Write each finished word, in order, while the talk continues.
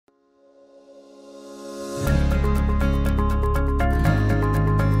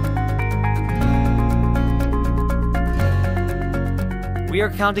we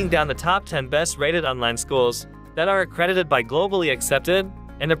are counting down the top 10 best-rated online schools that are accredited by globally accepted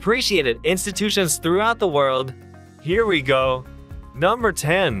and appreciated institutions throughout the world. Here we go. Number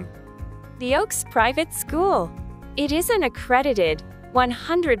 10. The Oaks Private School. It is an accredited,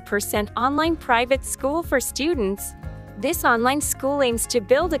 100% online private school for students. This online school aims to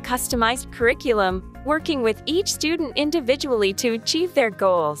build a customized curriculum, working with each student individually to achieve their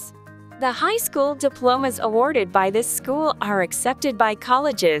goals. The high school diplomas awarded by this school are accepted by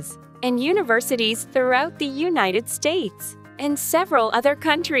colleges and universities throughout the United States and several other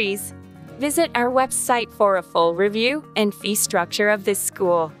countries. Visit our website for a full review and fee structure of this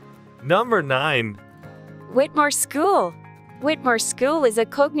school. Number 9. Whitmore School. Whitmore School is a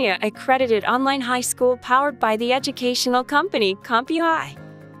Cognia accredited online high school powered by the educational company CompuHigh.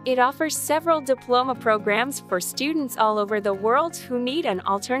 It offers several diploma programs for students all over the world who need an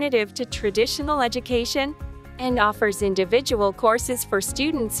alternative to traditional education, and offers individual courses for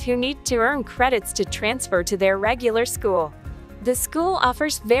students who need to earn credits to transfer to their regular school. The school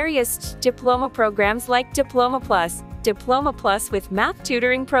offers various diploma programs like Diploma Plus with Math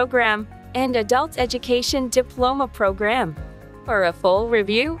Tutoring Program, and Adult Education Diploma Program. For a full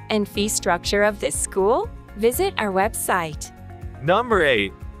review and fee structure of this school, visit our website. Number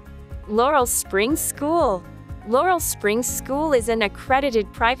 8. Laurel Springs School. Laurel Springs School is an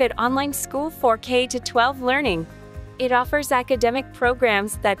accredited private online school for K-12 learning. It offers academic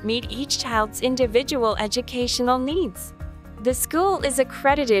programs that meet each child's individual educational needs. The school is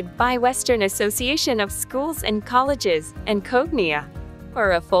accredited by Western Association of Schools and Colleges and Cognia.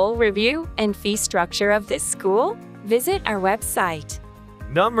 For a full review and fee structure of this school, visit our website.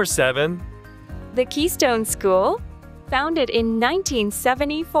 Number 7. The Keystone School. Founded in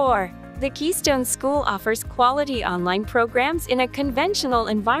 1974, the Keystone School offers quality online programs in a conventional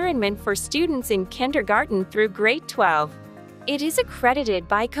environment for students in kindergarten through grade 12. It is accredited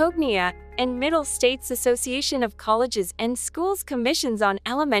by Cognia and Middle States Association of Colleges and Schools Commissions on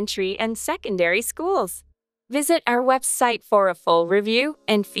Elementary and Secondary Schools. Visit our website for a full review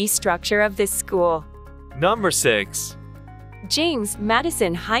and fee structure of this school. Number 6. James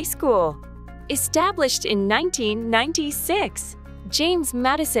Madison High School. Established in 1996, James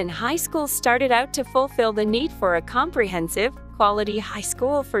Madison High School started out to fulfill the need for a comprehensive, quality high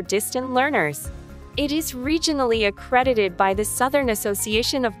school for distant learners. It is regionally accredited by the Southern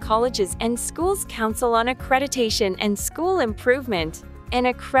Association of Colleges and Schools Council on Accreditation and School Improvement, an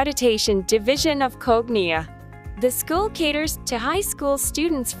accreditation division of Cognia. The school caters to high school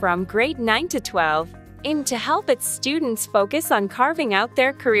students from grade 9 to 12, aimed to help its students focus on carving out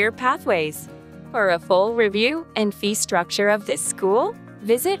their career pathways. For a full review and fee structure of this school,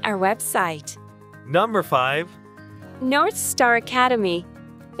 visit our website. Number 5. North Star Academy.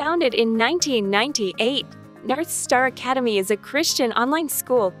 Founded in 1998, North Star Academy is a Christian online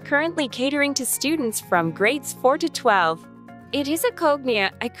school currently catering to students from grades 4 to 12. It is a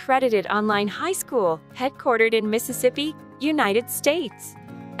Cognia accredited online high school headquartered in Mississippi, United States.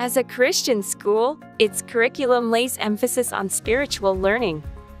 As a Christian school, its curriculum lays emphasis on spiritual learning.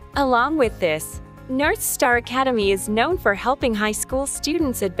 Along with this, North Star Academy is known for helping high school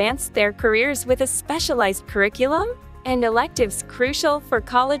students advance their careers with a specialized curriculum and electives crucial for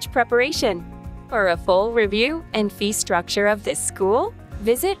college preparation. For a full review and fee structure of this school,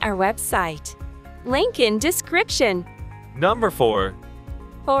 visit our website. Link in description. Number 4.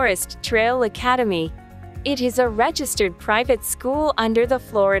 Forest Trail Academy. It is a registered private school under the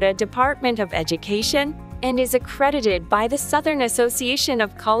Florida Department of Education and is accredited by the Southern Association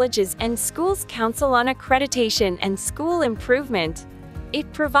of Colleges and Schools Council on Accreditation and School Improvement.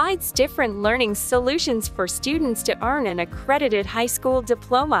 It provides different learning solutions for students to earn an accredited high school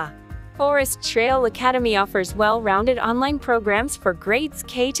diploma. Forest Trail Academy offers well-rounded online programs for grades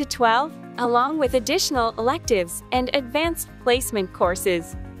K to 12, along with additional electives and advanced placement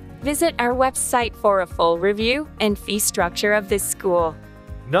courses. Visit our website for a full review and fee structure of this school.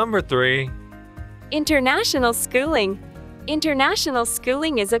 Number 3. International Schooling. International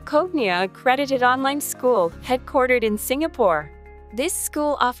Schooling is a Cognia accredited online school headquartered in Singapore. This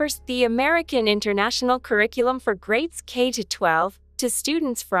school offers the American International Curriculum for grades K to 12 to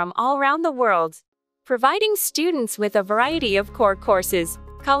students from all around the world, providing students with a variety of core courses,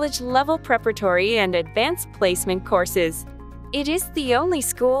 college-level preparatory and advanced placement courses. It is the only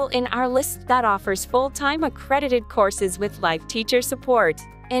school in our list that offers full-time accredited courses with live teacher support,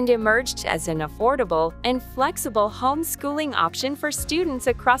 and emerged as an affordable and flexible homeschooling option for students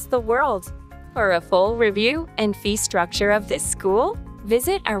across the world. For a full review and fee structure of this school,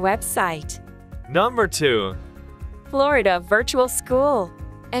 visit our website. Number 2. Florida Virtual School.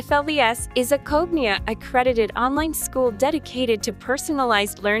 FLVS is a Cognia accredited online school dedicated to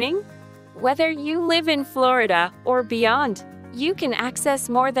personalized learning. Whether you live in Florida or beyond, you can access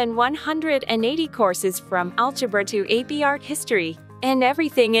more than 180 courses from algebra to AP art history, and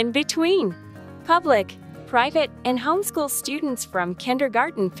everything in between. Public, private, and homeschool students from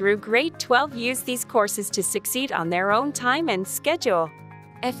kindergarten through grade 12 use these courses to succeed on their own time and schedule.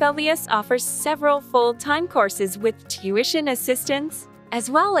 FLVS offers several full-time courses with tuition assistance, as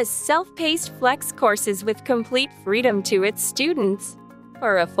well as self-paced flex courses with complete freedom to its students.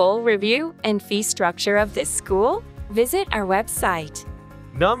 For a full review and fee structure of this school, visit our website.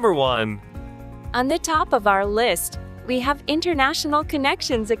 Number 1. On the top of our list, we have International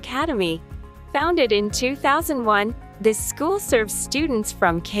Connections Academy. Founded in 2001, this school serves students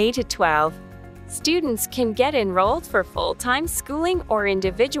from K to 12. Students can get enrolled for full-time schooling or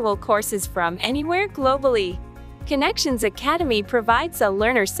individual courses from anywhere globally. Connections Academy provides a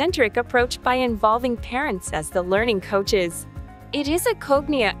learner-centric approach by involving parents as the learning coaches. It is a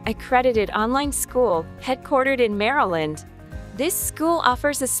Cognia accredited online school headquartered in Maryland. This school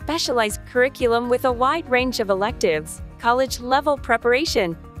offers a specialized curriculum with a wide range of electives, college-level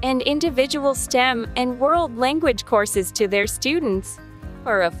preparation, and individual STEM and world language courses to their students.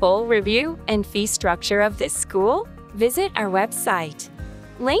 For a full review and fee structure of this school, visit our website.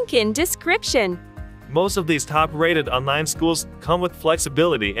 Link in description. Most of these top-rated online schools come with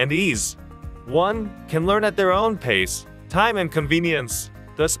flexibility and ease. One can learn at their own pace, time, and convenience,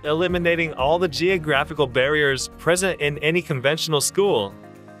 thus eliminating all the geographical barriers present in any conventional school.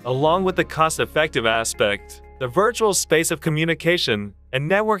 Along with the cost-effective aspect, the virtual space of communication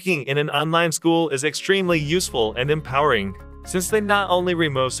and networking in an online school is extremely useful and empowering, since they not only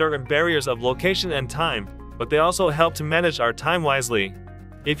remove certain barriers of location and time, but they also help to manage our time wisely.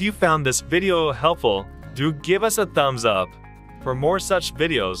 If you found this video helpful, do give us a thumbs up. For more such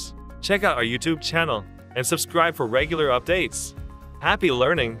videos, check out our YouTube channel and subscribe for regular updates. Happy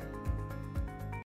learning!